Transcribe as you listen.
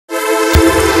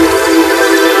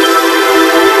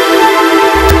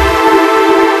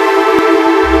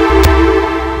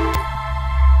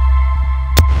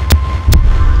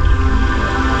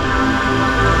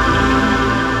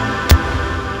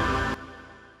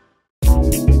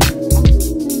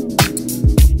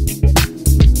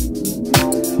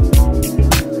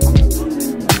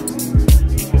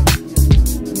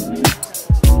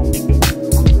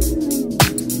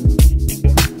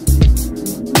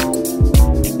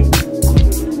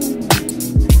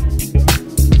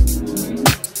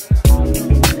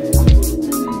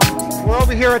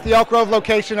here at the Elk Grove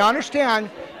location. I understand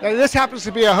that this happens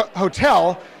to be a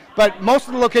hotel, but most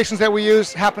of the locations that we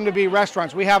use happen to be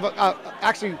restaurants. We have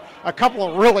actually a couple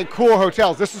of really cool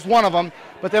hotels. This is one of them,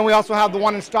 but then we also have the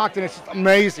one in Stockton. It's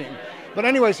amazing. But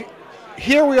anyways,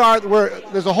 here we are.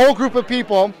 There's a whole group of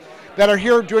people that are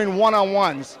here doing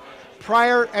one-on-ones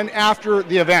prior and after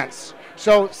the events.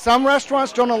 So some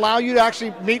restaurants don't allow you to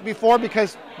actually meet before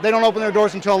because they don't open their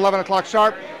doors until 11 o'clock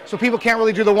sharp, so people can't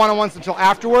really do the one-on-ones until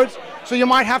afterwards. So you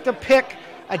might have to pick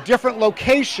a different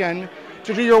location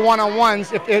to do your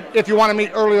one-on-ones if you want to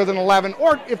meet earlier than 11,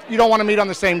 or if you don't want to meet on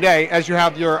the same day as you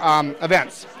have your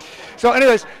events. So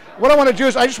anyways, what I want to do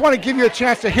is I just want to give you a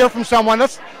chance to hear from someone.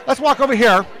 Let's walk over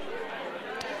here.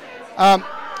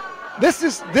 This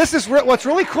is what's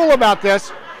really cool about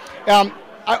this.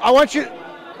 I want you,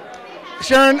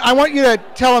 Sharon, I want you to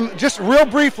tell them just real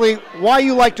briefly why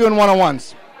you like doing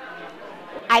one-on-ones.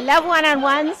 I love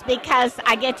one-on-ones because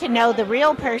I get to know the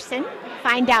real person,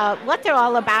 find out what they're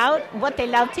all about, what they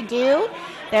love to do,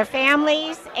 their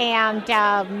families, and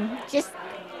just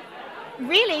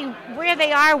really where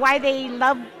they are, why they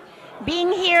love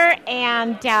being here,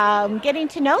 and getting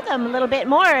to know them a little bit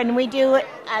more. And we do a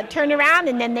turnaround,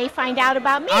 and then they find out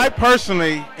about me. I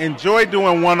personally enjoy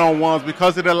doing one-on-ones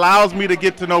because it allows me to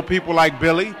get to know people like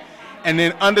Billy and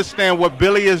then understand what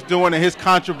Billy is doing and his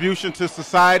contribution to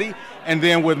society. And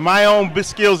then with my own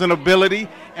skills and ability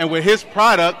and with his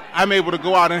product, I'm able to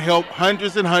go out and help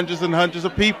hundreds and hundreds and hundreds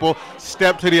of people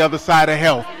step to the other side of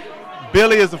health.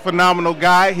 Billy is a phenomenal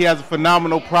guy. He has a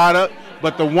phenomenal product.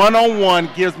 But the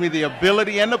one-on-one gives me the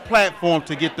ability and the platform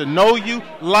to get to know you,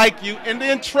 like you, and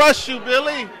then trust you,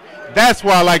 Billy. That's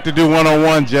why I like to do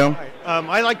one-on-one, Jim.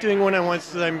 I like doing one-on-ones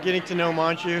because I'm getting to know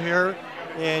Manju here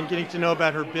and getting to know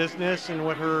about her business and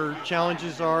what her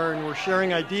challenges are, and we're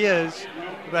sharing ideas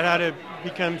about how to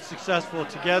become successful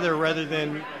together rather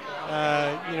than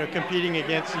competing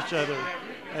against each other.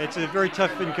 It's a very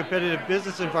tough and competitive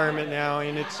business environment now,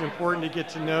 and it's important to get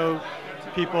to know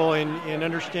people and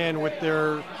understand what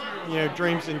their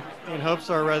dreams and hopes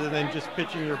are rather than just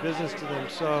pitching your business to them.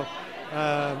 So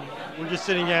we're just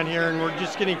sitting down here and we're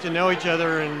just getting to know each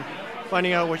other and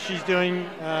finding out what she's doing.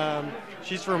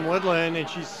 She's from Woodland and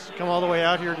she's come all the way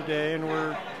out here today, and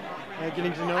we're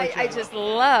getting to know each other. I just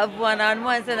love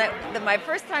one-on-ones, and my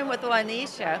first time with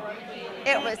Juanisha,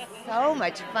 it was so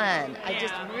much fun. I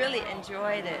just really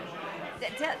enjoyed it.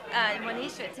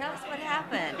 Juanisha, tell us what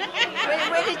happened.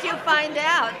 Where did you find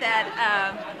out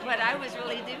that what I was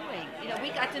really doing? We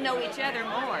got to know each other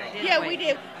more, didn't we? We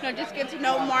did. Just get to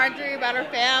know Marjorie about her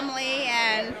family,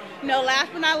 and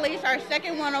last but not least, our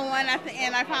second one-on-one at the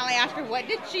end, I finally asked her what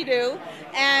did she do,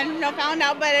 and found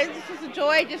out. But it's just a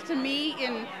joy just to meet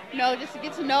and just to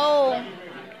get to know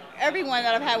everyone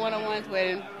that I've had one-on-ones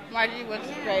with. And Marjorie was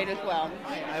great as well.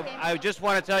 I just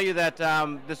want to tell you that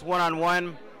this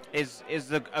one-on-one is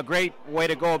a great way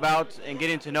to go about and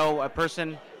getting to know a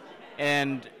person,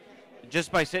 and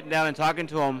just by sitting down and talking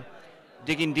to them,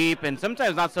 digging deep, and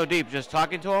sometimes not so deep, just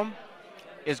talking to them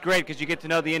is great because you get to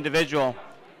know the individual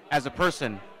as a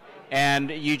person,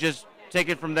 and you just take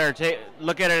it from there.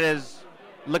 Look at it as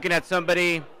looking at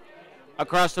somebody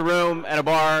across the room at a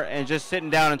bar and just sitting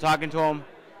down and talking to them,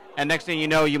 and next thing you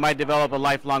know, you might develop a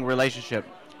lifelong relationship.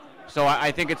 So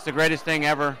I think it's the greatest thing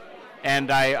ever.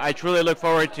 And I truly look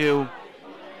forward to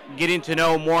getting to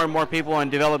know more and more people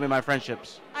and developing my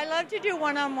friendships. I love to do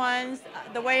one-on-ones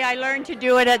the way I learned to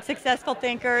do it at Successful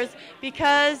Thinkers,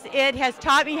 because it has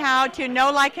taught me how to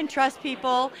know, like, and trust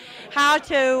people, how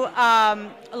to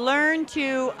learn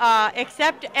to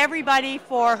accept everybody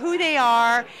for who they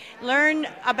are, learn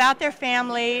about their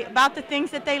family, about the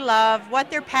things that they love, what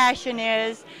their passion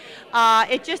is.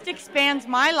 It just expands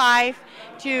my life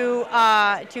to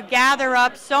gather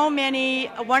up so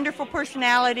many wonderful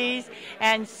personalities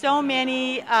and so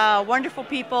many wonderful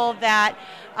people that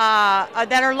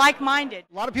are like-minded.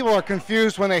 A lot of people are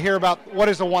confused when they hear about what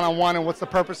is a one-on-one and what's the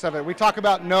purpose of it. We talk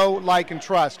about know, like, and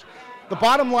trust. The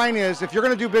bottom line is, if you're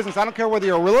going to do business, I don't care whether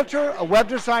you're a realtor, a web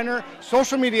designer,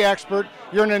 social media expert,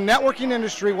 you're in a networking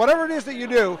industry, whatever it is that you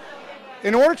do,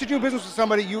 in order to do business with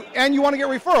somebody, you want to get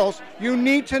referrals, you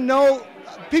need to know,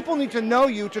 people need to know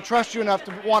you to trust you enough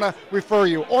to want to refer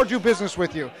you or do business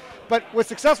with you. But with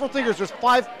Successful Thinkers, there's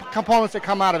 5 components that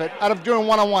come out of it, out of doing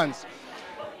one-on-ones.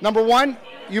 Number 1,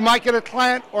 you might get a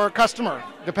client or a customer,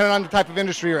 depending on the type of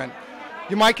industry you're in.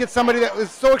 You might get somebody that is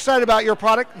so excited about your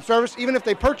product and service, even if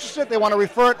they purchased it, they want to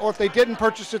refer it, or if they didn't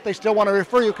purchase it, they still want to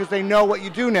refer you because they know what you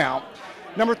do now.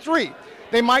 Number 3,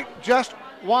 they might just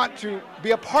want to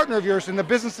be a partner of yours in the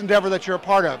business endeavor that you're a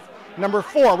part of. Number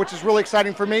 4, which is really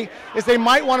exciting for me, is they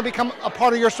might want to become a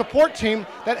part of your support team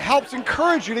that helps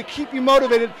encourage you to keep you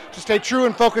motivated to stay true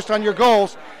and focused on your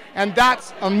goals. And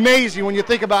that's amazing when you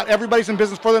think about everybody's in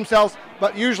business for themselves,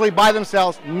 but usually by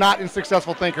themselves, not in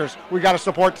Successful Thinkers. We got a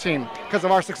support team because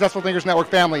of our Successful Thinkers Network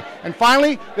family. And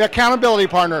finally, the accountability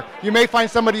partner. You may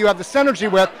find somebody you have the synergy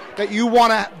with that you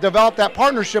want to develop that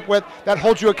partnership with that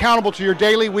holds you accountable to your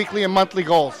daily, weekly, and monthly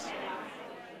goals.